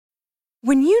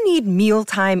When you need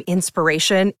mealtime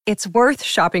inspiration, it's worth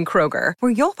shopping Kroger,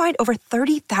 where you'll find over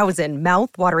 30,000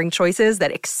 mouth-watering choices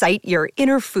that excite your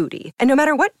inner foodie. And no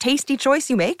matter what tasty choice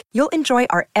you make, you'll enjoy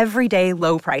our everyday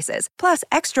low prices, plus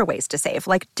extra ways to save,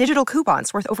 like digital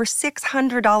coupons worth over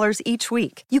 $600 each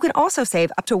week. You can also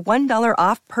save up to $1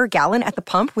 off per gallon at the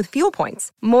pump with fuel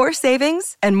points. More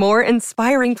savings and more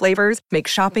inspiring flavors make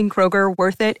shopping Kroger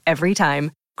worth it every time.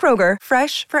 Kroger,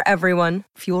 fresh for everyone.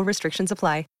 Fuel restrictions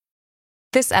apply.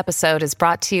 This episode is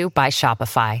brought to you by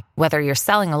Shopify. Whether you're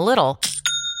selling a little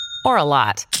or a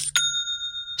lot,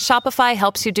 Shopify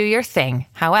helps you do your thing,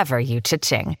 however you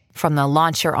cha-ching. From the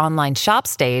launch your online shop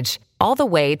stage, all the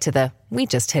way to the we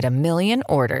just hit 1 million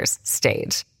orders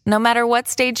stage. No matter what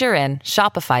stage you're in,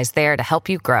 Shopify's there to help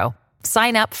you grow.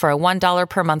 Sign up for a $1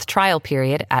 per month trial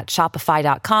period at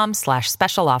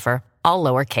shopify.com/special offer, all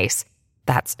lowercase.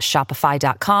 That's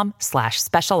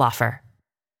shopify.com/special offer.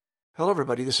 Hello,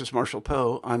 everybody. This is Marshall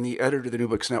Poe. I'm the editor of the New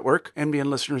Books Network. NBN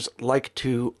listeners like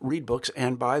to read books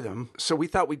and buy them. So we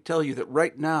thought we'd tell you that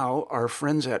right now, our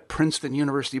friends at Princeton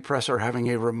University Press are having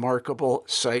a remarkable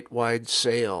site-wide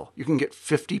sale. You can get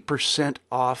 50%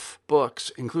 off books,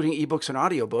 including ebooks and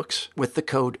audiobooks, with the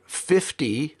code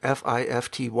 50,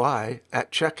 F-I-F-T-Y,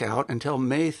 at checkout until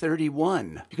May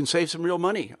 31. You can save some real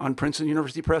money on Princeton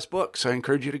University Press books. I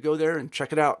encourage you to go there and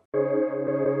check it out.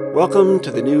 Welcome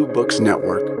to the New Books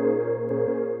Network.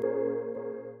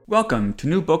 Welcome to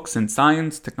New Books in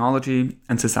Science, Technology,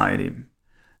 and Society.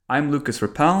 I'm Lucas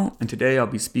Rappel, and today I'll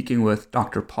be speaking with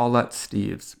Dr. Paulette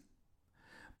Steeves.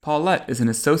 Paulette is an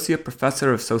Associate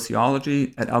Professor of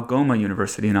Sociology at Algoma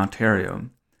University in Ontario.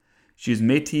 She is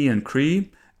Métis and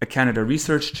Cree, a Canada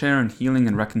Research Chair in Healing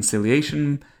and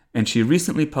Reconciliation, and she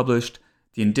recently published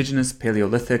The Indigenous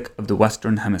Paleolithic of the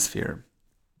Western Hemisphere.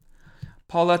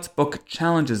 Paulette's book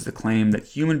challenges the claim that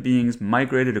human beings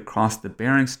migrated across the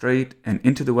Bering Strait and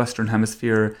into the Western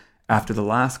Hemisphere after the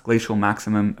last glacial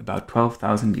maximum about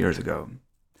 12,000 years ago.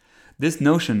 This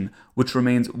notion, which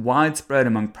remains widespread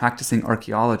among practicing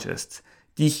archaeologists,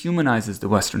 dehumanizes the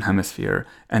Western Hemisphere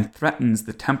and threatens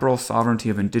the temporal sovereignty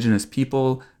of Indigenous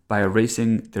people by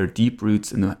erasing their deep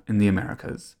roots in the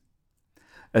Americas.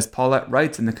 As Paulette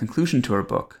writes in the conclusion to her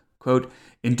book, quote,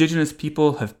 Indigenous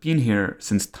people have been here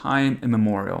since time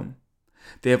immemorial.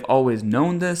 They have always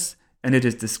known this, and it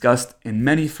is discussed in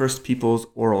many First Peoples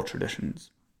oral traditions.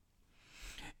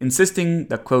 Insisting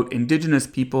that, quote, Indigenous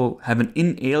people have an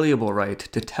inalienable right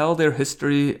to tell their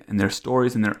history and their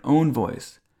stories in their own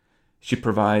voice, she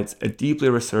provides a deeply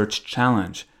researched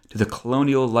challenge to the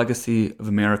colonial legacy of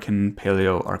American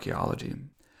paleoarchaeology.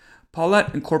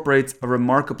 Paulette incorporates a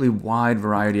remarkably wide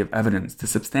variety of evidence to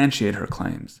substantiate her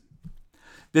claims.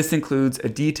 This includes a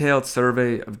detailed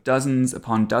survey of dozens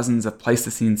upon dozens of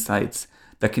Pleistocene sites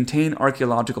that contain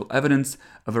archaeological evidence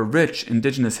of a rich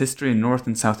indigenous history in North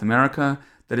and South America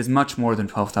that is much more than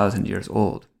 12,000 years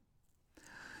old.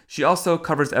 She also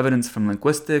covers evidence from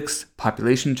linguistics,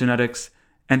 population genetics,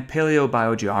 and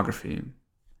paleobiogeography.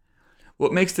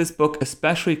 What makes this book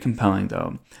especially compelling,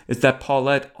 though, is that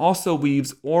Paulette also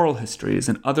weaves oral histories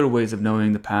and other ways of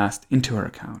knowing the past into her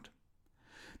account.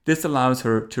 This allows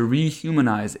her to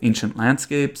rehumanize ancient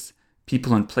landscapes,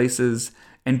 people and places,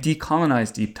 and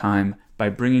decolonize deep time by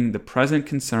bringing the present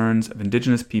concerns of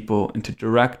Indigenous people into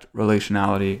direct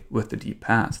relationality with the deep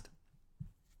past.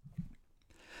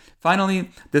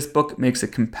 Finally, this book makes a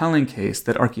compelling case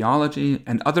that archaeology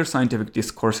and other scientific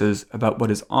discourses about what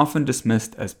is often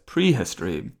dismissed as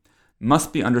prehistory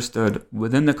must be understood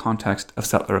within the context of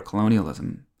settler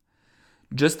colonialism.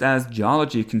 Just as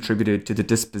geology contributed to the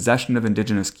dispossession of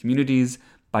Indigenous communities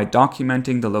by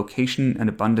documenting the location and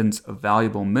abundance of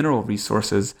valuable mineral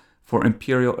resources for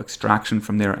imperial extraction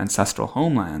from their ancestral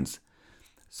homelands,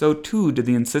 so too did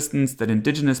the insistence that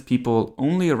Indigenous people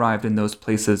only arrived in those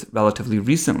places relatively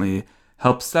recently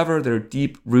help sever their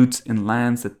deep roots in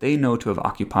lands that they know to have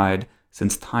occupied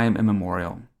since time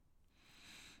immemorial.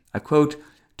 I quote,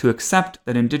 "To accept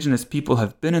that Indigenous people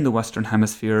have been in the Western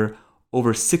Hemisphere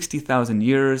over 60,000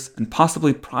 years and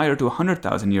possibly prior to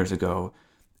 100,000 years ago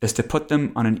is to put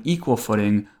them on an equal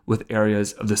footing with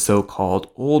areas of the so-called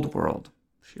Old World,"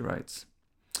 she writes.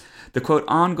 The, quote,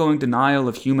 "ongoing denial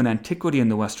of human antiquity in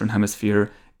the Western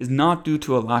Hemisphere is not due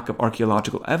to a lack of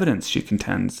archaeological evidence," she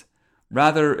contends.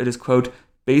 Rather, it is, quote,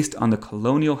 "based on the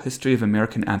colonial history of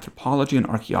American anthropology and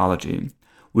archaeology,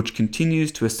 which continues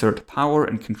to assert power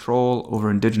and control over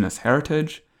Indigenous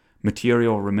heritage,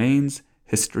 material remains,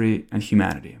 history, and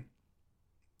humanity."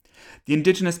 The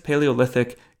Indigenous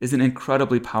Paleolithic is an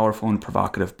incredibly powerful and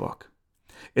provocative book.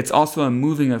 It's also a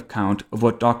moving account of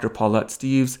what Dr. Paulette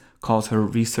Steeves calls her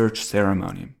research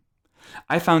ceremony.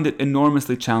 I found it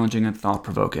enormously challenging and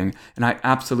thought-provoking, and I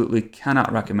absolutely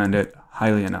cannot recommend it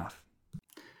highly enough.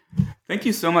 Thank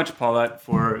you so much, Paulette,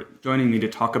 for joining me to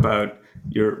talk about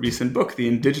your recent book, The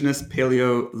Indigenous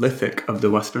Paleolithic of the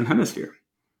Western Hemisphere.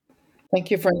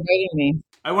 Thank you for inviting me.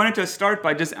 I wanted to start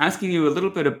by just asking you a little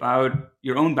bit about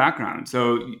your own background.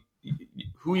 So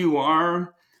who you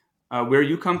are, where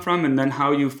you come from, and then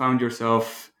how you found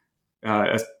yourself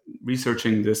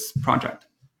researching this project.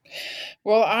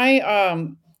 Well,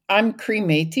 I'm Cree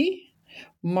Métis.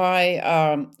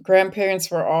 My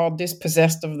grandparents were all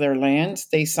dispossessed of their lands.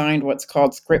 They signed what's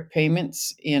called scrip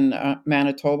payments in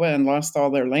Manitoba and lost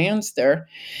all their lands there.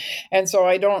 And so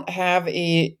I don't have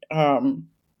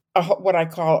what I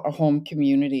call a home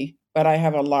community, but I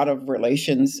have a lot of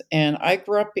relations. And I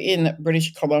grew up in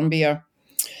British Columbia.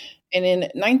 And in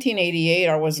 1988,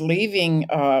 I was leaving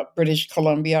British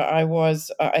Columbia. I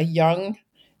was a young,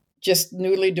 just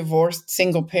newly divorced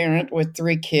single parent with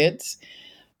 3 kids.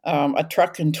 A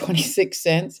truck and 26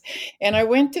 cents. And I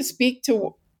went to speak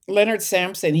to Leonard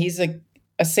Sampson. He's a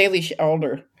Salish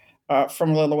elder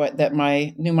from Lillooet that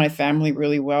knew my family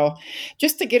really well,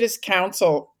 just to get his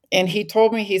counsel. And he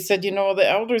told me, he said, the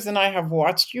elders and I have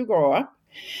watched you grow up,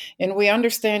 and we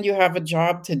understand you have a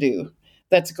job to do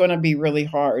that's going to be really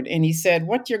hard. And he said,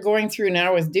 what you're going through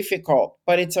now is difficult,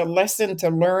 but it's a lesson to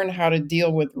learn how to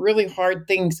deal with really hard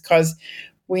things, because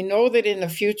we know that in the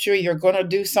future, you're going to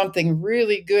do something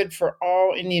really good for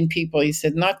all Indian people. He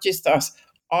said, not just us,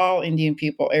 all Indian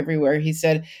people everywhere. He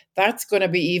said, that's going to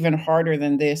be even harder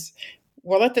than this.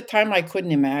 Well, at the time, I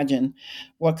couldn't imagine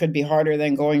what could be harder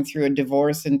than going through a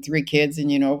divorce and 3 kids and,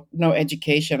 no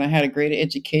education. I had a great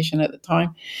education at the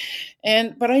time.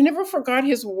 But I never forgot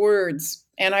his words.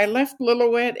 And I left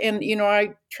Lillooet and,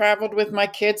 I traveled with my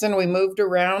kids and we moved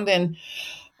around, and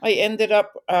I ended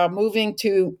up moving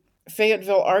to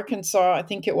Fayetteville, Arkansas. I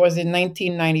think it was in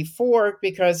 1994,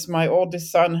 because my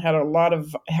oldest son had a lot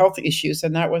of health issues,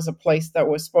 and that was a place that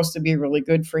was supposed to be really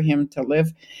good for him to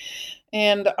live.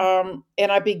 And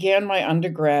I began my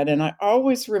undergrad, and I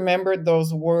always remembered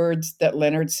those words that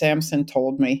Leonard Sampson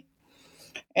told me.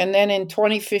 And then in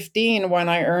 2015, when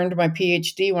I earned my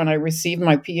PhD, when I received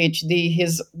my PhD,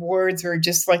 his words were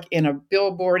just like in a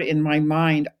billboard in my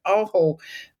mind. Oh,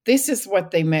 this is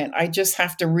what they meant. I just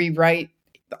have to rewrite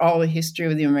all the history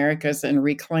of the Americas and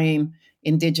reclaim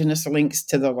Indigenous links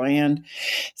to the land.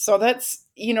 So that's,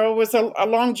 it was a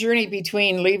long journey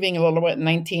between leaving Lillooet in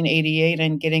 1988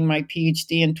 and getting my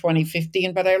PhD in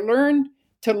 2015, but I learned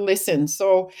to listen.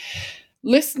 So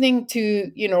listening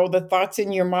to, the thoughts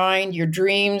in your mind, your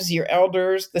dreams, your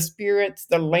elders, the spirits,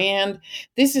 the land.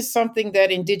 This is something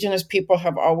that Indigenous people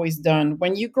have always done.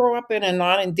 When you grow up in a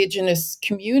non-Indigenous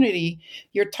community,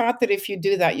 you're taught that if you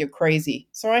do that, you're crazy.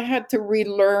 So I had to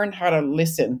relearn how to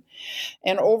listen.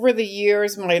 And over the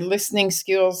years, my listening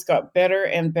skills got better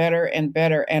and better and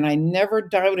better. And I never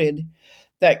doubted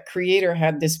that Creator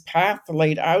had this path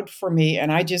laid out for me.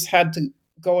 And I just had to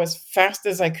go as fast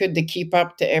as I could to keep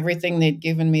up to everything they'd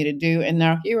given me to do. And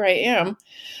now here I am.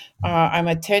 I'm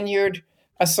a tenured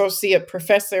associate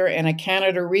professor and a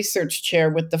Canada Research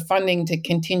Chair with the funding to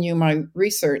continue my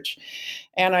research.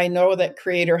 And I know that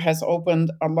Creator has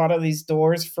opened a lot of these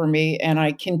doors for me, and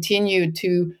I continue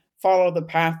to follow the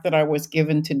path that I was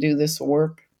given to do this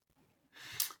work.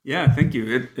 Yeah, thank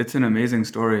you. It's an amazing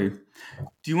story.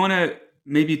 Do you want to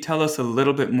maybe tell us a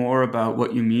little bit more about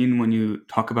what you mean when you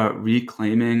talk about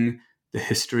reclaiming the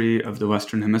history of the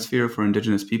Western Hemisphere for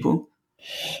Indigenous people?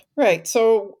 Right.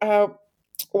 So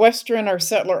Western or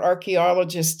settler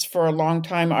archaeologists for a long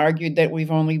time argued that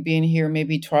we've only been here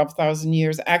maybe 12,000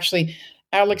 years. Actually,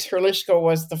 Alex Hurlishko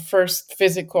was the first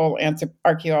physical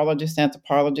anthropologist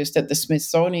at the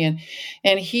Smithsonian,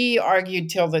 and he argued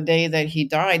till the day that he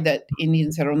died that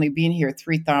Indians had only been here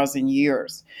 3,000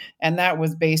 years. And that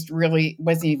was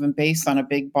wasn't even based on a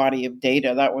big body of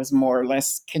data. That was more or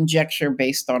less conjecture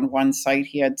based on one site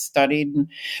he had studied and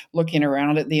looking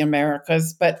around at the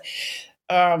Americas. But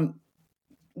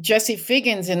Jesse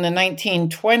Figgins in the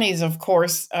 1920s, of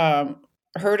course,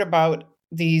 heard about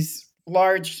these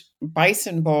large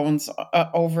bison bones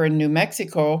over in New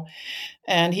Mexico.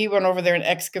 And he went over there and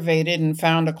excavated and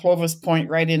found a Clovis point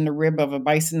right in the rib of a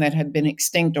bison that had been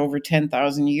extinct over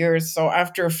 10,000 years. So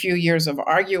after a few years of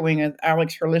arguing with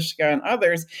Alex Hurlishka and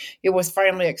others, it was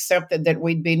finally accepted that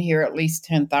we'd been here at least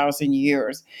 10,000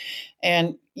 years.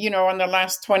 And, in the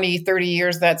last 20, 30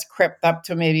 years, that's crept up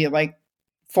to maybe like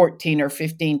 14 or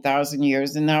 15,000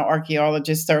 years. And now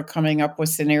archaeologists are coming up with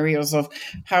scenarios of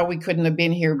how we couldn't have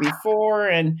been here before.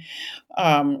 And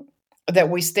that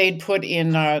we stayed put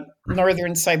in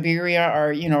northern Siberia,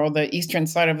 or the eastern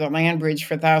side of the land bridge,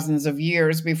 for thousands of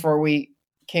years before we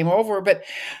came over. But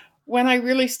when I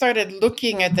really started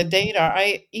looking at the data,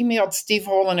 I emailed Steve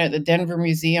Holland at the Denver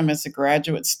Museum as a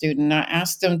graduate student. I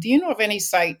asked him, do you know of any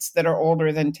sites that are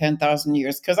older than 10,000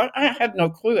 years? Because I had no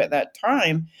clue at that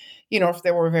time, if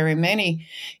there were very many.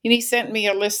 And he sent me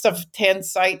a list of 10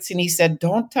 sites, and he said,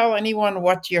 don't tell anyone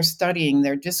what you're studying.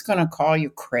 They're just going to call you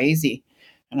crazy.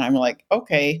 And I'm like,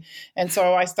 okay. And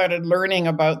so I started learning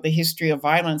about the history of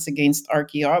violence against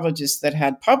archaeologists that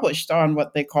had published on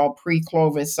what they call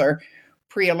pre-Clovis, or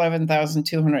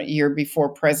pre-11,200 year before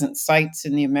present sites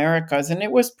in the Americas. And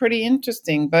it was pretty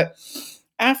interesting. But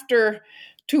after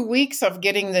 2 weeks of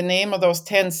getting the name of those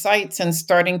 10 sites and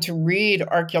starting to read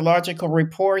archaeological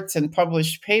reports and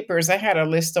published papers, I had a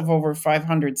list of over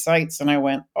 500 sites. And I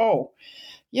went, oh,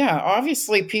 yeah,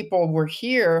 obviously people were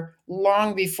here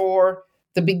long before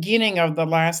the beginning of the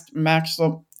last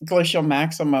glacial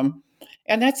maximum.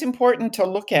 And that's important to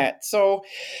look at. So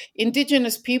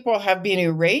Indigenous people have been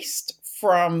erased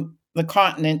from the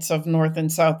continents of North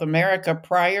and South America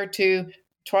prior to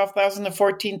 12,000 to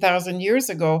 14,000 years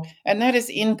ago, and that is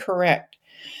incorrect.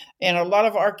 And a lot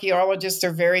of archaeologists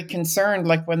are very concerned,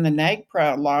 like when the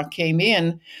NAGPRA law came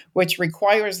in, which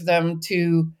requires them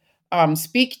to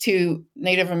speak to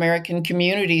Native American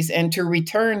communities and to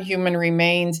return human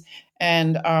remains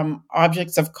and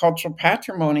objects of cultural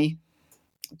patrimony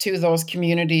to those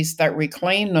communities that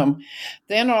reclaim them.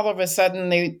 Then all of a sudden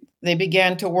they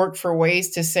began to work for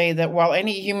ways to say that while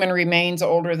any human remains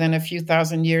older than a few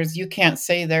thousand years, you can't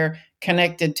say they're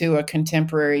connected to a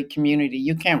contemporary community.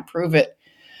 You can't prove it.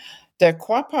 The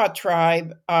Quapaw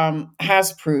tribe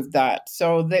has proved that.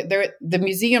 So the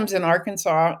museums in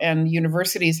Arkansas and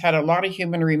universities had a lot of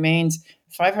human remains,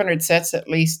 500 sets at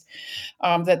least,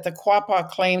 that the Quapaw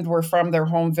claimed were from their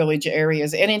home village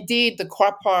areas. And indeed, the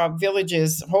Quapaw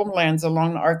villages, homelands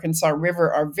along the Arkansas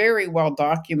River, are very well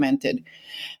documented.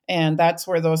 And that's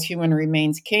where those human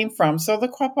remains came from. So the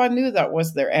Quapaw knew that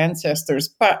was their ancestors.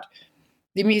 But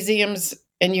the museums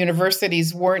and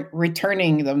universities weren't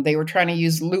returning them. They were trying to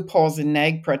use loopholes in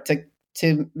NAGPRA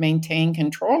to maintain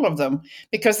control of them,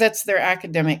 because that's their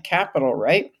academic capital,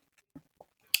 right?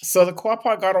 So the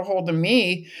Quapaw got a hold of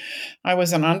me. I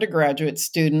was an undergraduate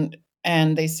student,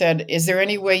 and they said, is there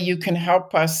any way you can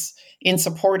help us in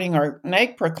supporting our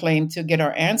NAGPRA claim to get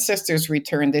our ancestors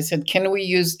returned? They said, can we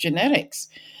use genetics?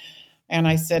 And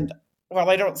I said, well,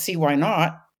 I don't see why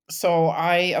not. So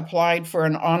I applied for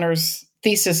an honors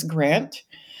thesis grant,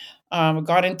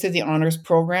 got into the honors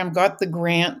program, got the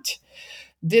grant,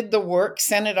 did the work,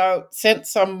 sent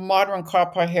some modern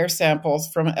Quapaw hair samples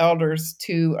from elders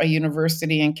to a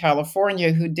university in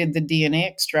California who did the DNA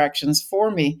extractions for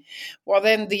me. Well,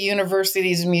 then the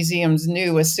universities and museums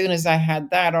knew as soon as I had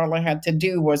that, all I had to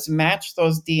do was match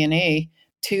those DNA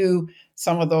to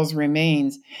some of those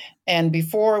remains. And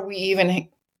before we even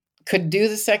could do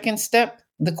the second step,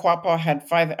 the Quapaw had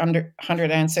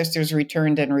 500 ancestors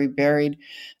returned and reburied.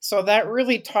 So that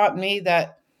really taught me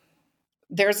that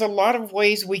there's a lot of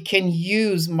ways we can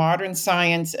use modern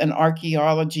science and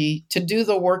archaeology to do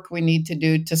the work we need to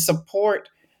do to support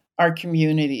our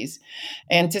communities.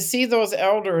 And to see those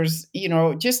elders,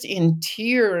 just in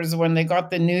tears when they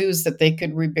got the news that they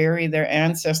could rebury their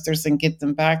ancestors and get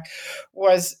them back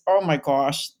was, oh my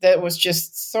gosh, that was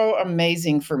just so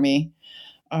amazing for me.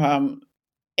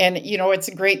 And, it's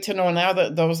great to know now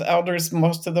that those elders,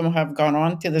 most of them have gone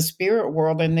on to the spirit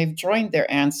world and they've joined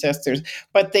their ancestors.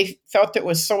 But they felt it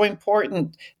was so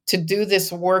important to do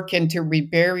this work and to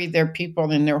rebury their people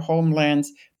in their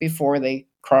homelands before they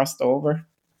crossed over.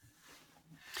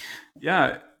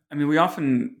 Yeah. I mean, we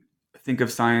often think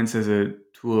of science as a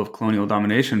tool of colonial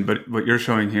domination, but what you're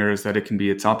showing here is that it can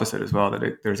be its opposite as well,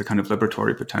 that there's a kind of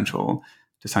liberatory potential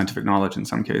to scientific knowledge in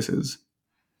some cases.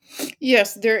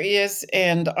 Yes, there is.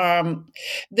 And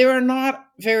there are not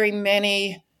very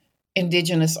many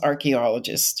Indigenous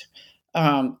archaeologists.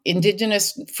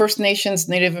 Indigenous First Nations,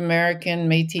 Native American,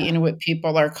 Métis, Inuit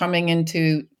people are coming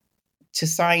into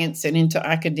science and into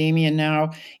academia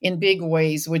now in big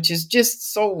ways, which is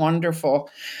just so wonderful.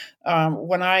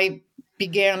 When I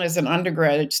began as an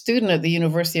undergraduate student at the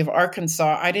University of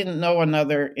Arkansas, I didn't know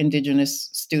another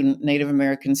Indigenous student, Native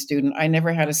American student. I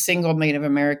never had a single Native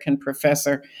American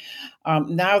professor.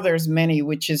 Now there's many,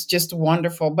 which is just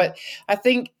wonderful. But I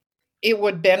think it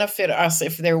would benefit us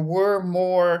if there were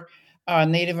more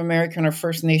Native American or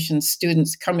First Nation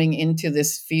students coming into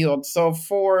this field. So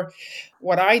for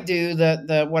what I do,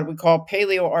 the what we call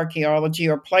paleoarchaeology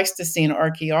or Pleistocene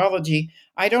archaeology,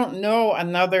 I don't know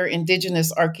another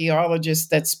Indigenous archaeologist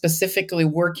that's specifically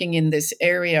working in this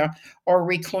area or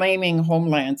reclaiming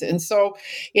homelands. And so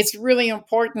it's really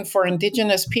important for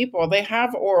Indigenous people. They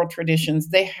have oral traditions,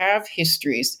 they have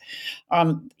histories,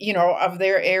 of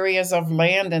their areas of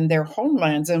land and their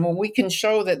homelands. And when we can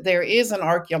show that there is an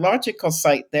archaeological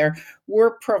site there,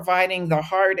 we're providing the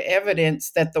hard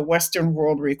evidence that the Western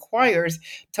world requires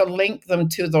to link them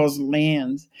to those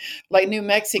lands. Like New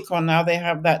Mexico, now they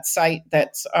have that site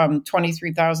that's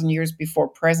 23,000 years before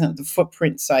present, the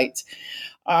footprint sites.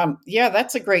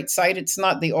 That's a great site. It's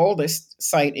not the oldest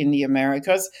site in the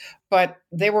Americas, but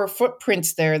there were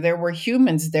footprints there. There were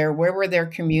humans there. Where were their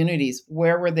communities?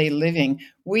 Where were they living?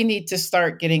 We need to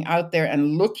start getting out there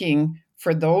and looking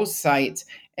for those sites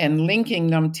and linking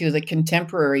them to the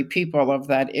contemporary people of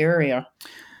that area.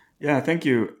 Yeah, thank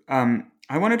you.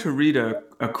 I wanted to read a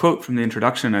quote from the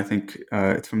introduction. I think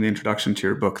it's from the introduction to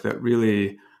your book that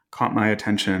really caught my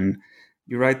attention.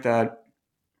 You write that,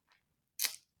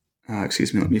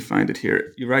 let me find it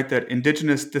here. You write that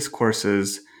Indigenous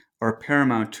discourses are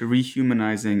paramount to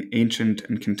rehumanizing ancient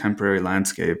and contemporary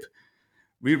landscape.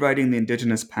 Rewriting the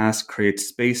Indigenous past creates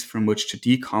space from which to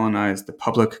decolonize the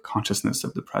public consciousness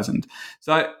of the present.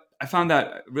 So I found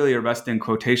that really arresting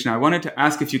quotation. I wanted to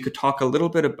ask if you could talk a little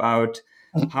bit about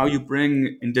how you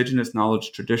bring Indigenous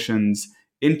knowledge traditions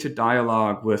into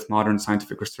dialogue with modern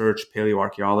scientific research,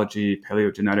 paleoarchaeology,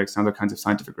 paleogenetics, and other kinds of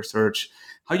scientific research,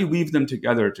 how you weave them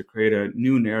together to create a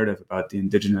new narrative about the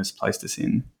Indigenous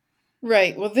Pleistocene.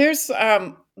 Right. Well, there's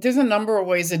a number of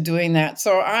ways of doing that.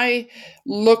 So I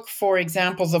look for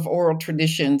examples of oral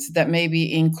traditions that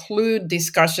maybe include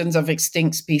discussions of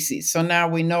extinct species. So now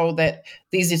we know that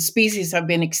these species have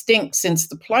been extinct since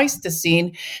the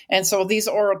Pleistocene. And so these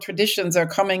oral traditions are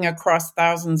coming across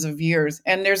thousands of years.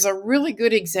 And there's a really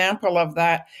good example of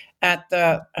that at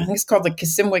I think it's called the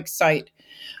Kisimwick site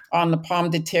on the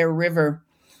Pomme de Terre River.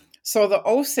 So the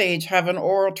Osage have an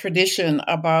oral tradition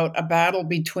about a battle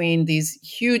between these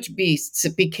huge beasts.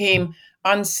 It became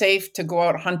unsafe to go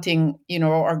out hunting,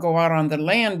 or go out on the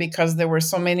land because there were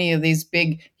so many of these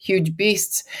big, huge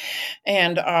beasts.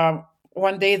 And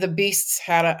one day the beasts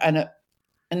had an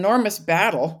enormous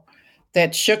battle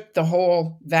that shook the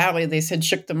whole valley. They said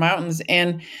shook the mountains,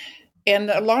 and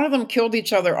a lot of them killed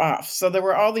each other off. So there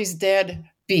were all these dead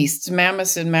beasts,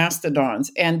 mammoths and mastodons.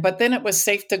 But then it was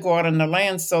safe to go out on the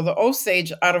land. So the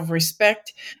Osage, out of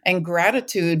respect and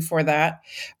gratitude for that,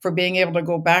 for being able to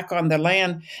go back on the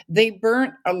land, they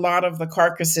burnt a lot of the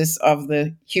carcasses of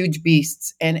the huge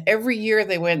beasts. And every year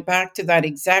they went back to that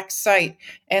exact site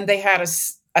and they had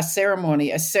a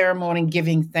ceremony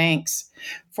giving thanks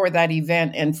for that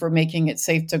event and for making it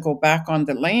safe to go back on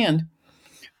the land.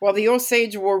 Well, the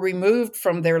Osage were removed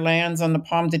from their lands on the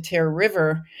Pomme de Terre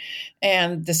River,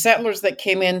 and the settlers that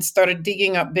came in started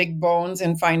digging up big bones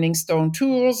and finding stone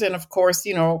tools. And of course,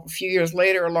 a few years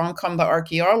later, along come the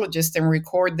archaeologists and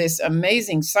record this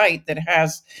amazing site that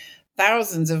has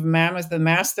thousands of mammoth and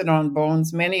mastodon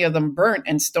bones, many of them burnt,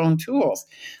 and stone tools.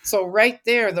 So right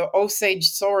there, the Osage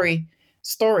story,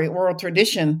 oral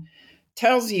tradition,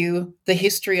 tells you the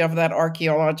history of that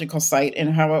archaeological site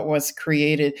and how it was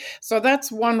created. So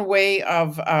that's one way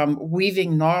of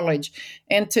weaving knowledge.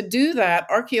 And to do that,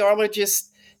 archaeologists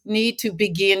need to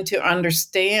begin to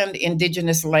understand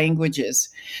Indigenous languages.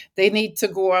 They need to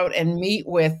go out and meet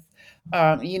with,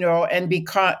 and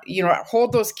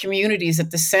hold those communities at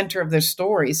the center of their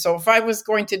stories. So if I was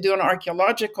going to do an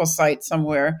archaeological site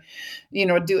somewhere,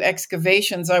 do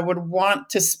excavations, I would want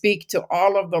to speak to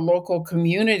all of the local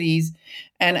communities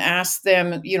and ask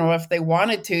them, if they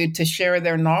wanted to share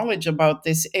their knowledge about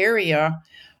this area,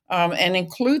 and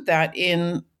include that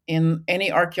in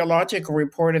any archaeological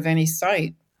report of any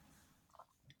site.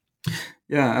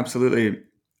 Yeah, absolutely.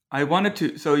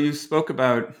 So you spoke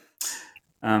about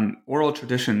oral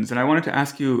traditions, and I wanted to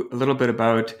ask you a little bit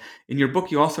about, in your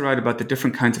book, you also write about the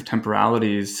different kinds of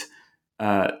temporalities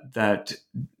that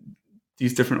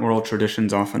these different oral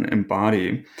traditions often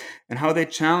embody, and how they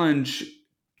challenge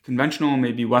conventional,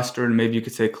 maybe Western, maybe you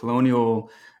could say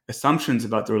colonial assumptions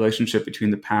about the relationship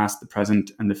between the past, the present,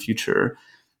 and the future.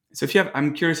 So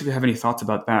I'm curious if you have any thoughts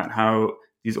about that, how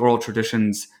these oral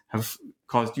traditions have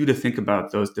caused you to think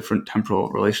about those different temporal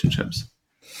relationships.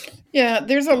 Yeah,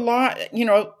 there's a lot,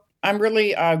 I'm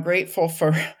really grateful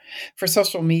for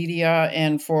social media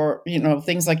and for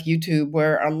things like YouTube,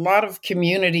 where a lot of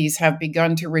communities have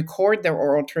begun to record their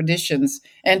oral traditions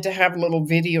and to have little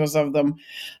videos of them,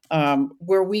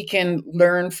 where we can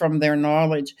learn from their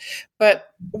knowledge.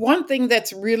 But one thing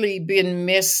that's really been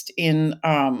missed in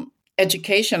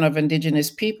education of Indigenous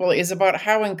people is about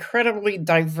how incredibly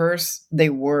diverse they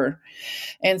were.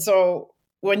 And so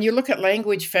when you look at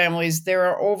language families, there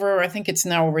are I think it's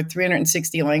now over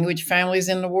 360 language families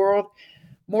in the world.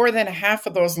 More than half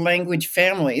of those language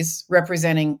families,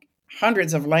 representing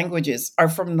hundreds of languages, are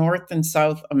from North and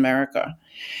South America.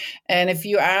 And if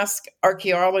you ask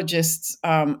archaeologists,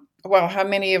 how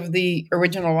many of the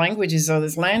original languages of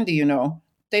this land do you know?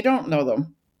 They don't know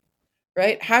them,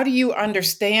 right? How do you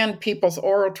understand people's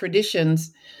oral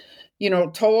traditions,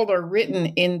 told or written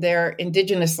in their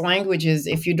Indigenous languages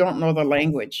if you don't know the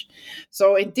language?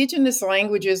 So Indigenous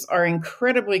languages are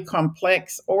incredibly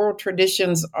complex. Oral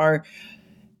traditions are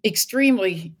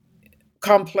extremely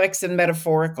complex and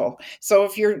metaphorical. So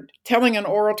if you're telling an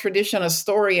oral tradition, a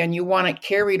story, and you want it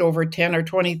carried over 10 or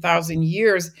 20,000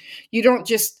 years, you don't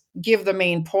just give the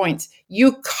main points.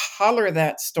 You color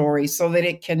that story so that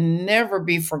it can never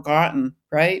be forgotten,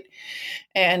 right?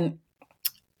 And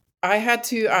I had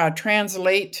to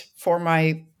translate for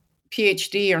my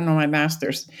PhD, or no, my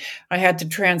master's. I had to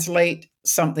translate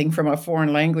something from a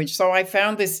foreign language. So I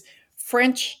found this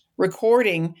French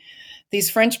recording.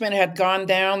 These Frenchmen had gone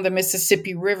down the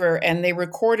Mississippi River and they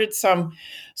recorded some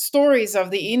stories of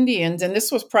the Indians. And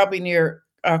this was probably near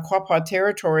Quapaw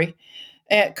territory,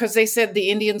 because they said the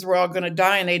Indians were all going to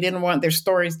die and they didn't want their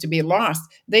stories to be lost.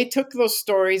 They took those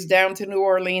stories down to New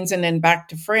Orleans and then back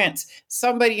to France.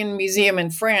 Somebody in a museum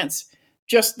in France,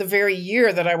 just the very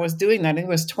year that I was doing that, it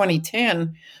was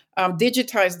 2010,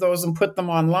 digitized those and put them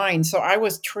online. So I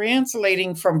was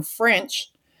translating from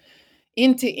French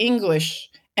into English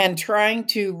and trying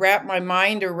to wrap my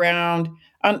mind around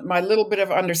my little bit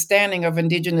of understanding of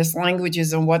Indigenous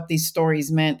languages and what these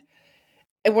stories meant.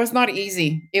 It was not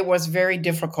easy. It was very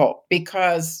difficult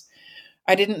because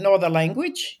I didn't know the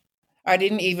language. I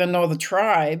didn't even know the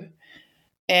tribe.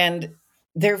 And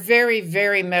they're very,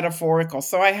 very metaphorical.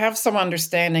 So I have some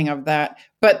understanding of that.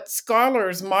 But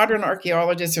scholars, modern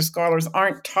archaeologists or scholars,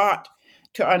 aren't taught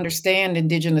to understand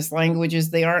Indigenous languages.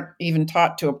 They aren't even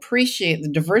taught to appreciate the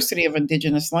diversity of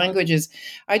Indigenous languages.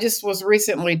 I just was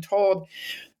recently told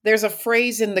there's a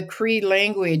phrase in the Cree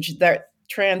language that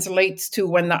translates to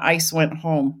 "when the ice went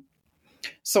home."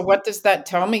 So what does that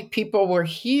tell me? People were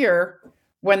here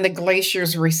when the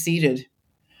glaciers receded,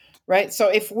 right? So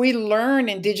if we learn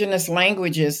Indigenous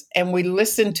languages and we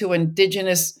listen to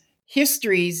Indigenous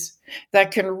histories,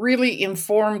 that can really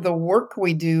inform the work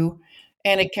we do,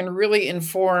 and it can really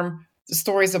inform the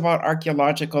stories about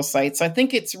archaeological sites. I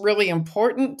think it's really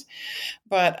important,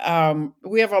 but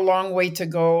we have a long way to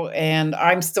go, and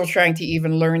I'm still trying to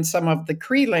even learn some of the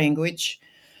Cree language.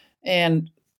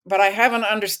 But I have an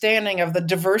understanding of the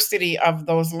diversity of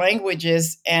those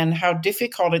languages and how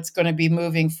difficult it's going to be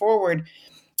moving forward.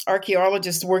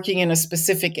 Archaeologists working in a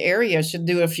specific area should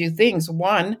do a few things.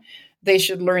 One, they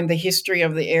should learn the history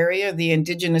of the area, the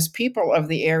Indigenous people of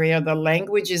the area, the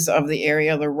languages of the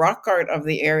area, the rock art of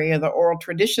the area, the oral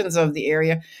traditions of the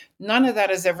area. None of that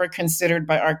is ever considered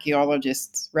by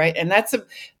archaeologists, right? And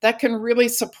that can really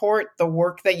support the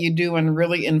work that you do and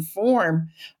really inform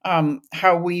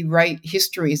how we write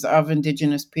histories of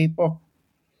Indigenous people.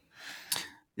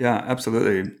 Yeah,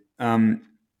 absolutely. I'm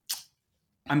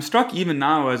struck even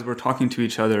now as we're talking to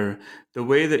each other, the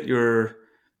way that your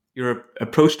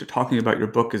approach to talking about your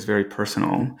book is very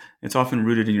personal. It's often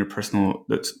rooted in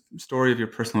the story of your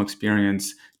personal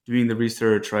experience, doing the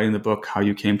research, writing the book, how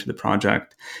you came to the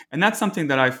project. And that's something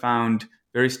that I found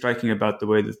very striking about the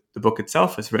way that the book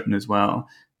itself is written as well,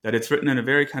 that it's written in a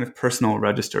very kind of personal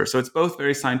register. So it's both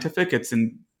very scientific,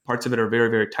 parts of it are very,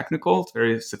 very technical, it's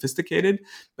very sophisticated,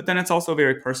 but then it's also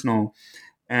very personal.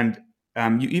 And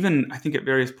you even, I think at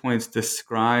various points,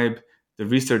 describe the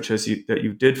research that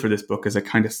you did for this book as a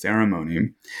kind of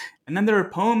ceremony. And then there are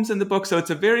poems in the book. So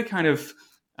it's a very kind of,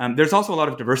 there's also a lot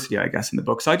of diversity, I guess, in the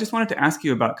book. So I just wanted to ask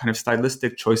you about kind of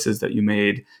stylistic choices that you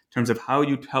made in terms of how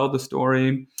you tell the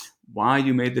story, why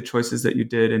you made the choices that you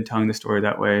did in telling the story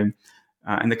that way,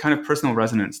 and the kind of personal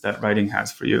resonance that writing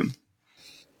has for you.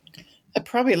 It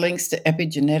probably links to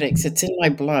epigenetics. It's in my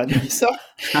blood. So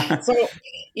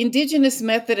Indigenous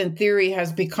method and theory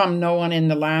has become known in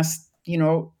the last,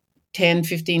 10,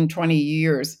 15, 20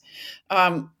 years.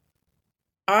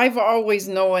 I've always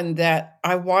known that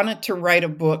I wanted to write a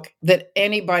book that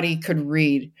anybody could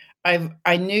read.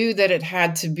 I knew that it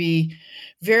had to be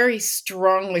very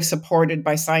strongly supported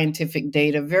by scientific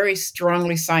data, very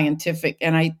strongly scientific.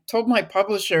 And I told my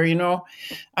publisher,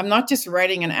 I'm not just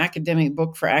writing an academic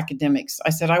book for academics.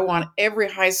 I said, I want every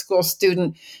high school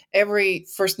student, every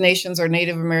First Nations or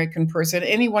Native American person,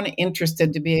 anyone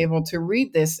interested to be able to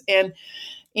read this. And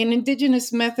in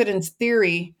Indigenous method and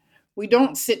theory, we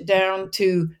don't sit down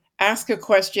to ask a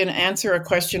question, answer a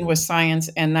question with science,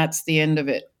 and that's the end of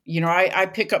it. I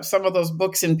pick up some of those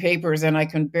books and papers and I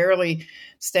can barely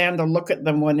stand to look at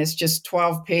them when it's just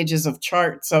 12 pages of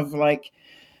charts of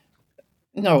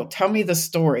no, tell me the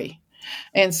story.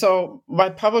 And so my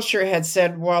publisher had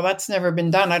said, well, that's never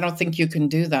been done. I don't think you can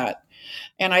do that.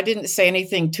 And I didn't say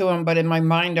anything to him, but in my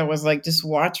mind, I was like, just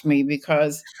watch me,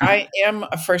 because I am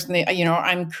a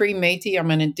I'm Cree Métis,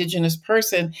 I'm an Indigenous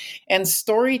person, and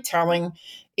storytelling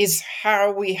is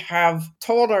how we have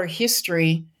told our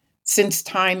history since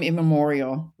time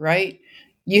immemorial, right?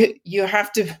 You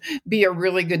have to be a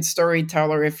really good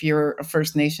storyteller if you're a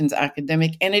First Nations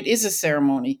academic, and it is a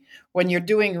ceremony. When you're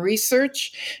doing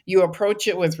research, you approach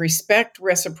it with respect,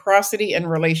 reciprocity, and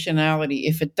relationality.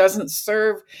 If it doesn't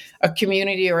serve a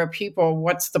community or a people,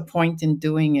 what's the point in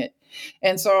doing it?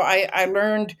 And so I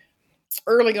learned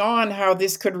early on how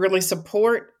this could really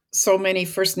support so many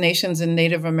First Nations and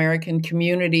Native American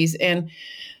communities. And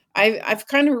I've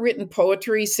kind of written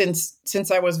poetry since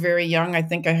I was very young. I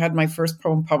think I had my first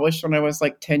poem published when I was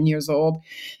like 10 years old.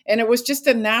 And it was just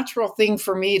a natural thing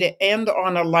for me to end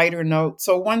on a lighter note.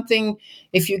 So one thing,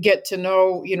 if you get to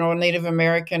know, Native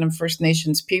American and First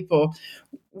Nations people,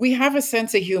 we have a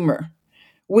sense of humor.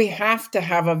 We have to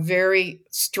have a very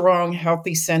strong,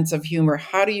 healthy sense of humor.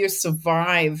 How do you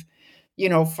survive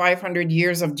 500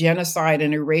 years of genocide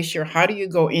and erasure? How do you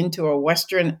go into a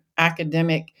Western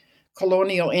academic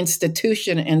colonial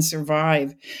institution and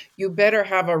survive? You better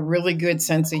have a really good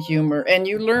sense of humor, and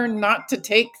you learn not to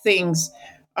take things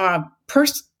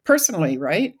personally,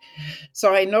 right?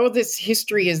 So I know this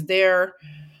history is there,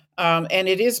 and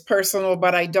it is personal,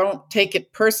 but I don't take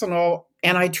it personal,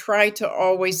 and I try to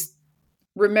always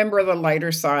remember the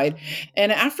lighter side.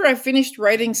 And after I finished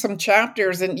writing some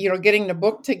chapters and getting the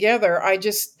book together, I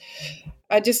just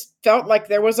felt like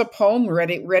there was a poem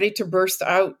ready to burst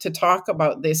out to talk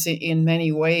about this in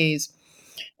many ways.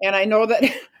 And I know that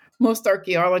most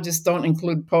archaeologists don't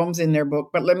include poems in their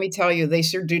book, but let me tell you, they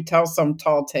sure do tell some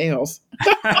tall tales.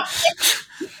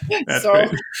 So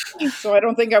I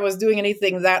don't think I was doing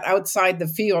anything that outside the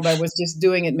field. I was just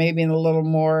doing it maybe in a little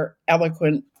more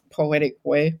eloquent, poetic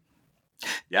way.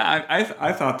 Yeah,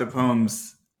 I thought the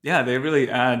poems, they really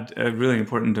add a really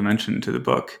important dimension to the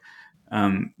book.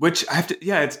 Which I have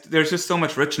to, there's just so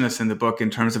much richness in the book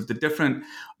in terms of the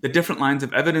different lines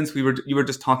of evidence. You were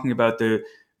just talking about the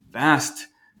vast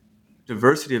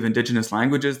diversity of Indigenous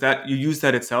languages, that you use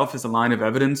that itself as a line of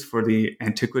evidence for the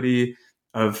antiquity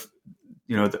of,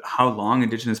 how long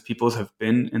Indigenous peoples have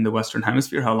been in the Western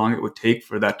Hemisphere, how long it would take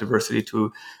for that diversity to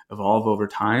evolve over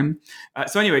time.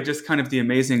 So anyway, just kind of the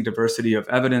amazing diversity of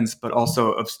evidence, but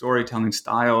also of storytelling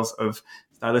styles, of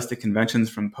stylistic conventions,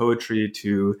 from poetry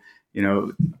to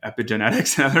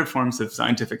epigenetics and other forms of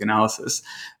scientific analysis.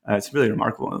 It's really a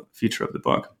remarkable feature of the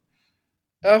book.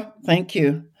 Oh, thank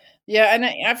you. Yeah, and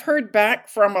I've heard back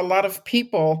from a lot of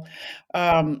people,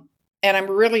 and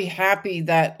I'm really happy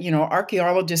that,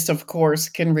 archaeologists, of course,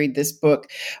 can read this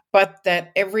book, but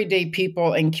that everyday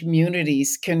people and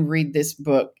communities can read this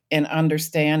book and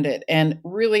understand it. And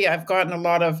really, I've gotten a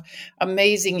lot of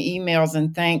amazing emails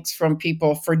and thanks from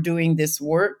people for doing this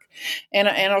work. And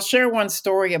I'll share one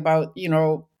story about,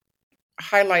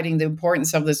 highlighting the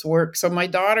importance of this work. So my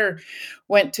daughter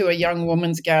went to a young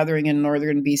women's gathering in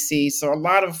northern BC. So a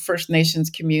lot of First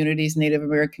Nations communities, Native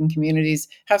American communities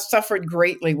have suffered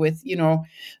greatly with,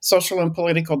 social and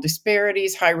political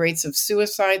disparities, high rates of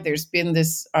suicide. There's been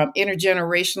this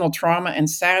intergenerational trauma and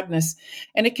sadness,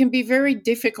 and it can be very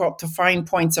difficult to find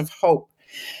points of hope.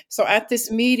 So at this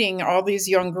meeting, all these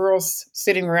young girls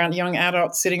sitting around, young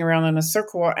adults sitting around in a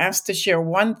circle, were asked to share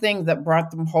one thing that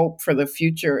brought them hope for the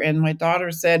future. And my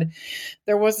daughter said,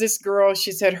 there was this girl,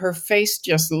 she said her face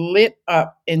just lit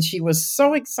up and she was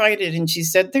so excited. And she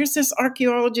said, there's this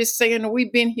archaeologist saying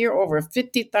we've been here over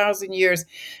 50,000 years.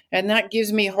 And that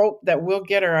gives me hope that we'll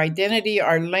get our identity,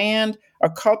 our land,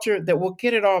 our culture, that we'll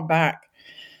get it all back.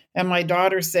 And my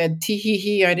daughter said, tee hee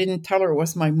hee, I didn't tell her it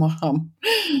was my mom.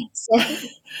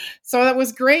 So that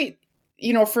was great,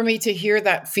 for me to hear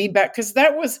that feedback, because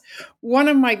that was one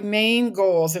of my main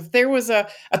goals. If there was a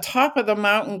top of the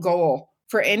mountain goal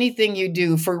for anything you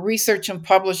do, for research and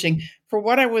publishing, for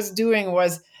what I was doing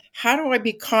was, how do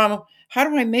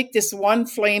I make this one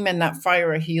flame in that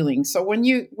fire of healing? So when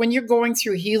you're going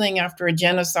through healing after a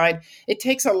genocide, it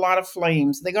takes a lot of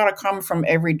flames. They got to come from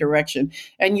every direction,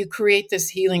 and you create this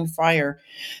healing fire.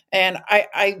 And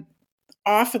I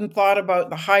often thought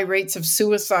about the high rates of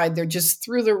suicide. They're just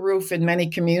through the roof in many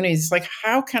communities. Like,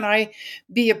 how can I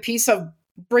be a piece of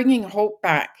bringing hope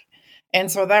back?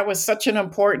 And so that was such an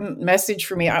important message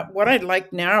for me. What I'd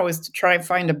like now is to try and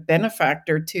find a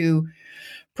benefactor to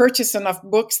purchase enough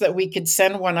books that we could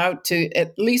send one out to,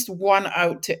 at least one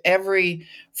out to every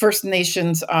First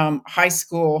Nations high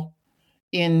school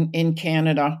in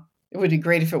Canada. It would be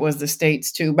great if it was the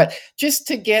States too, but just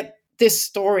to get this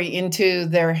story into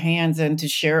their hands and to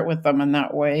share it with them in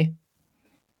that way.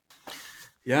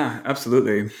 Yeah,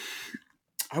 absolutely.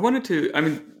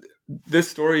 This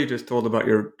story you just told about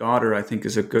your daughter, I think,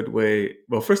 is a good way.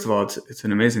 Well, first of all, it's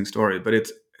an amazing story, but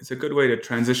it's a good way to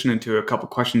transition into a couple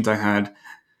questions I had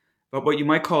about what you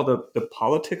might call the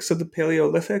politics of the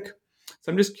Paleolithic.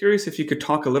 So I'm just curious if you could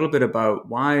talk a little bit about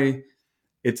why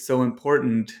it's so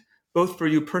important, both for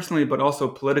you personally, but also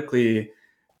politically,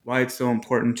 why it's so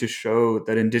important to show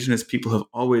that Indigenous people have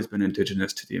always been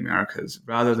indigenous to the Americas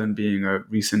rather than being a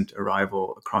recent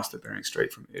arrival across the Bering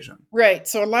Strait from Asia. Right.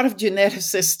 So a lot of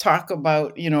geneticists talk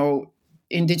about,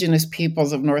 Indigenous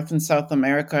peoples of North and South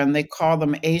America, and they call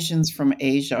them Asians from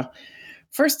Asia.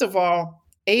 First of all,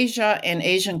 Asia and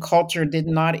Asian culture did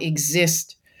not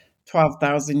exist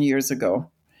 12,000 years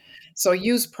ago. So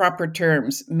use proper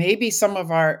terms. Maybe some of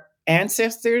our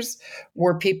ancestors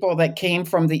were people that came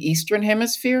from the Eastern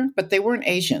Hemisphere, but they weren't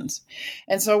Asians.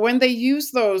 And so when they use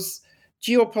those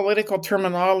geopolitical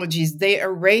terminologies, they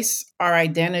erase our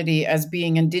identity as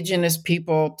being Indigenous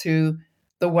people to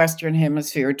the Western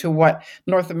Hemisphere, to what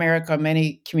North America,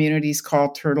 many communities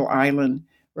call Turtle Island,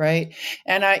 right?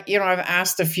 And I've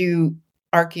asked a few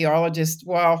archaeologists,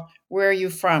 well, where are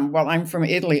you from? Well, I'm from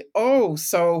Italy. Oh,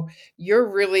 so you're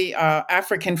really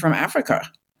African from Africa.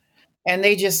 And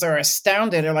they just are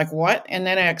astounded. They're like, what? And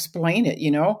then I explain it,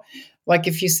 like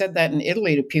if you said that in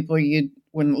Italy to people, you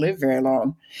wouldn't live very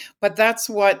long. But that's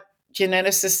what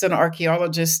geneticists and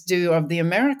archaeologists do of the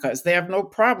Americas. They have no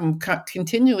problem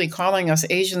continually calling us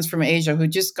Asians from Asia who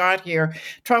just got here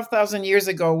 12,000 years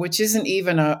ago, which isn't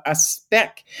even a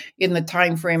speck in the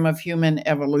time frame of human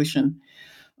evolution.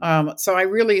 So I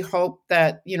really hope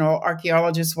that,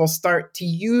 archaeologists will start to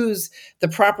use the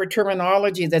proper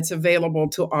terminology that's available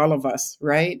to all of us,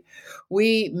 right?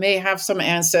 We may have some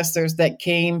ancestors that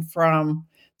came from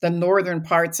the northern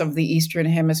parts of the Eastern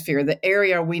Hemisphere, the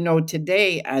area we know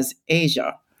today as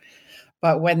Asia.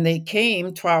 But when they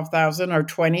came 12,000 or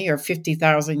 20 or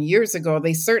 50,000 years ago,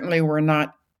 they certainly were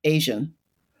not Asian.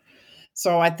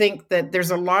 So I think that there's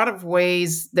a lot of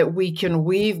ways that we can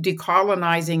weave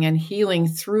decolonizing and healing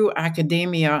through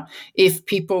academia if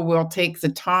people will take the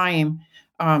time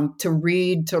to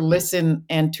read, to listen,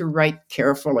 and to write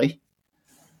carefully.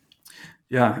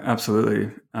 Yeah, absolutely.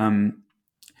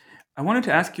 I wanted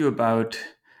to ask you about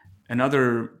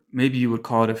another, maybe you would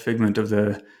call it a figment of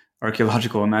the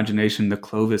archaeological imagination, the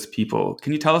Clovis people.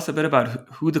 Can you tell us a bit about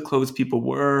who the Clovis people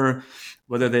were,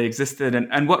 whether they existed,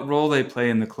 and what role they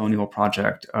play in the colonial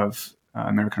project of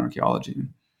American archaeology?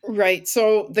 Right.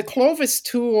 So the Clovis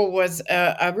tool was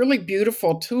a really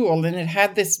beautiful tool, and it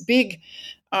had this big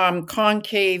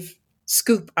concave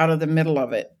scoop out of the middle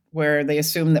of it, where they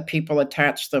assumed that people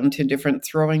attached them to different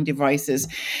throwing devices.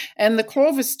 And the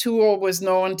Clovis tool was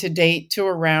known to date to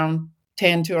around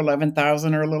 10 to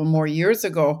 11,000 or a little more years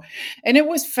ago. And it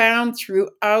was found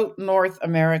throughout North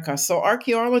America. So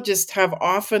archaeologists have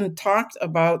often talked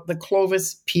about the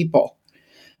Clovis people.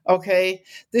 Okay.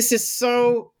 This is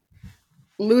so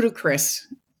ludicrous.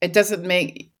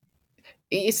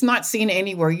 It's not seen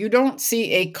anywhere. You don't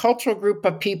see a cultural group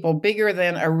of people bigger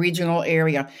than a regional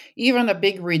area, even a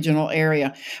big regional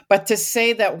area. But to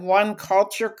say that one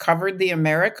culture covered the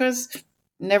Americas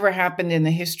never happened in the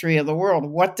history of the world.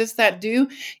 What does that do?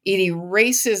 It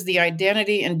erases the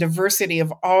identity and diversity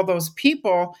of all those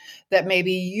people that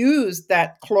maybe used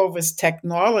that Clovis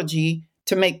technology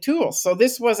to make tools. So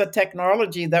this was a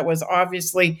technology that was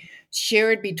obviously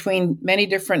shared between many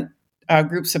different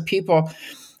groups of people.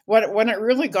 When it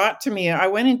really got to me, I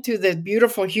went into the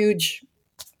beautiful, huge,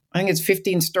 I think it's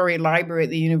 15-story library at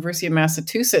the University of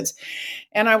Massachusetts,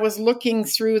 and I was looking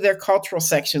through their cultural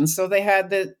sections. So they had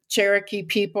the Cherokee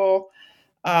people,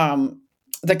 the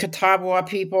Catawba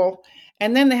people,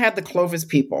 and then they had the Clovis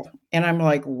people. And I'm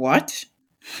like, what?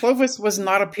 Clovis was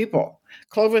not a people.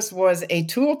 Clovis was a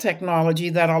tool technology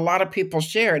that a lot of people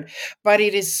shared, but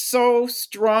it is so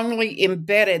strongly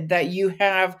embedded that you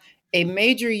have a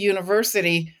major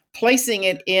university placing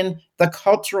it in the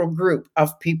cultural group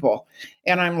of people.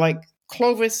 And I'm like,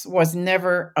 Clovis was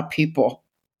never a people,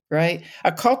 right?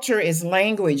 A culture is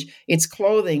language, it's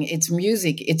clothing, it's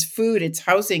music, it's food, it's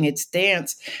housing, it's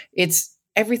dance, it's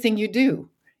everything you do.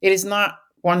 It is not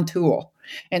one tool.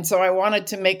 And so I wanted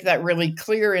to make that really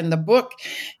clear in the book.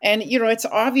 And, it's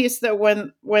obvious that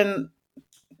when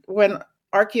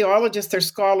archaeologists or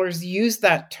scholars use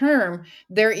that term,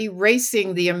 they're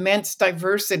erasing the immense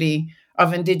diversity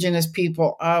of Indigenous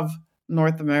people of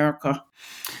North America.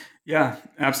 Yeah,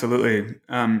 absolutely.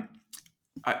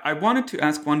 I wanted to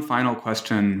ask one final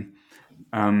question.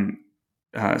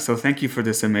 So thank you for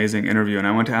this amazing interview. And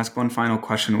I want to ask one final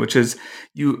question, which is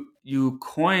you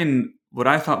coin what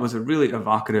I thought was a really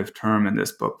evocative term in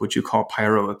this book, which you call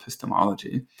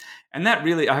pyroepistemology. And that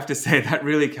really, I have to say, that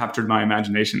really captured my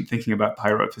imagination thinking about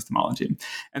pyroepistemology.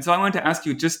 And so I wanted to ask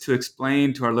you just to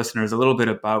explain to our listeners a little bit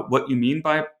about what you mean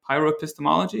by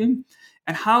pyroepistemology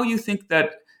and how you think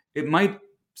that it might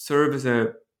serve as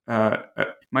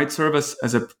might serve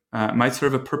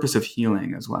a purpose of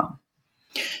healing as well.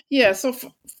 Yeah, so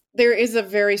there is a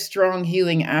very strong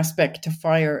healing aspect to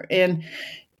fire. And,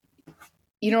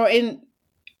 in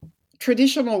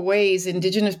traditional ways,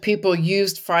 Indigenous people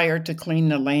used fire to clean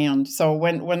the land. So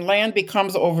when land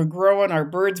becomes overgrown, our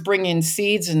birds bring in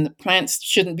seeds and the plants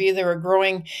shouldn't be there are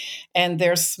growing, and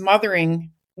they're smothering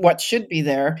what should be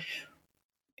there.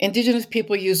 Indigenous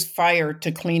people use fire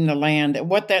to clean the land. And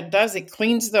what that does, it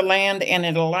cleans the land and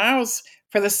it allows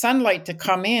for the sunlight to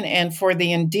come in and for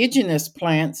the indigenous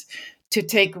plants to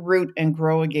take root and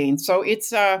grow again. So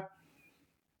it's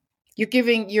you're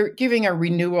giving a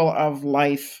renewal of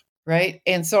life, right?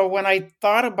 And so when I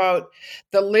thought about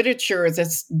the literature,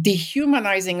 that's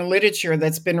dehumanizing literature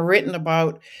that's been written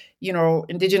about,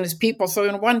 Indigenous people. So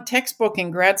in one textbook in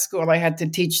grad school, I had to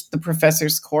teach the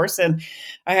professor's course, and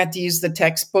I had to use the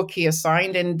textbook he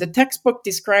assigned. And the textbook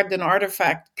described an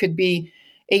artifact could be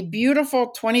a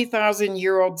beautiful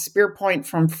 20,000-year-old spear point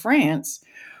from France,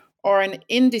 or an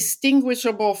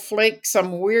indistinguishable flake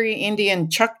some weary Indian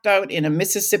chucked out in a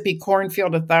Mississippi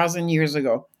cornfield 1,000 years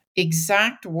ago.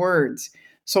 Exact words.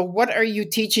 So what are you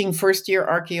teaching first-year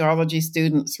archaeology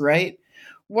students, right?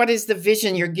 What is the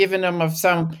vision you're giving them of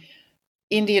some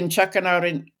Indian chucking out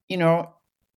a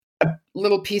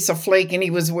little piece of flake and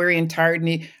he was weary and tired?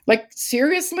 And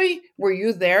seriously, were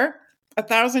you there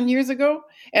 1,000 years ago?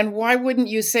 And why wouldn't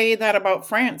you say that about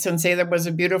France and say there was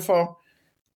a beautiful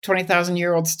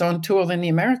 20,000-year-old stone tool in the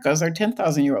Americas or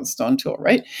 10,000-year-old stone tool,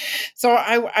 right? So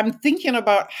I'm thinking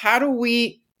about how do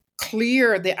we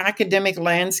clear the academic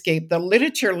landscape, the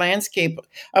literature landscape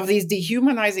of these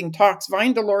dehumanizing talks.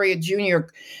 Vine Deloria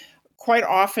Jr. quite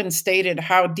often stated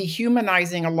how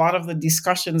dehumanizing a lot of the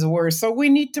discussions were. So we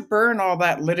need to burn all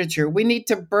that literature. We need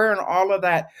to burn all of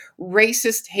that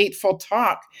racist, hateful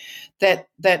talk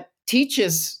that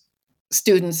teaches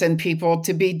students and people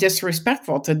to be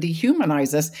disrespectful, to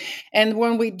dehumanize us. And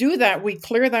when we do that, we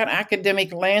clear that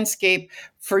academic landscape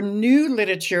for new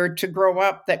literature to grow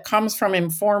up that comes from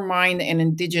informed mind and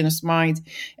Indigenous minds.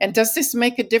 And does this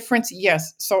make a difference?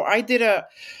 Yes. So I did a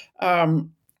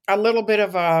little bit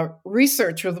of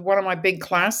research with one of my big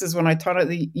classes when I taught at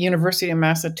the University of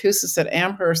Massachusetts at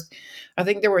Amherst. I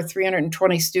think there were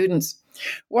 320 students.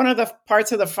 One of the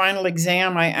parts of the final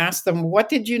exam, I asked them, what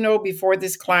did you know before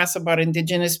this class about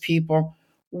Indigenous people?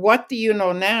 What do you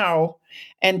know now?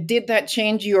 And did that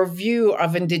change your view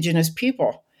of Indigenous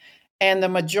people? And the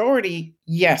majority,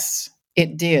 yes,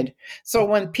 it did. So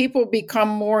when people become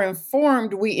more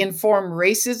informed, we inform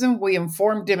racism, we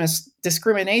inform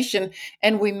discrimination,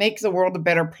 and we make the world a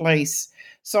better place.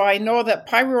 So I know that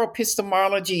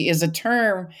pyroepistemology is a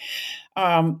term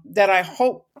that I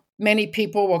hope many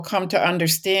people will come to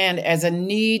understand as a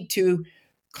need to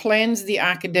cleanse the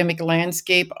academic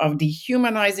landscape of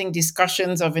dehumanizing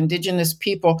discussions of Indigenous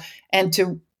people and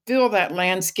to fill that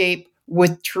landscape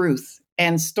with truth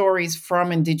and stories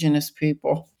from Indigenous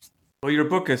people. Well, your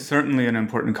book is certainly an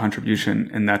important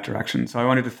contribution in that direction. So I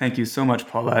wanted to thank you so much,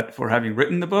 Paulette, for having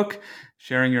written the book,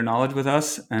 sharing your knowledge with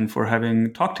us, and for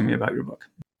having talked to me about your book.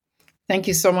 Thank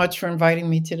you so much for inviting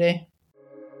me today.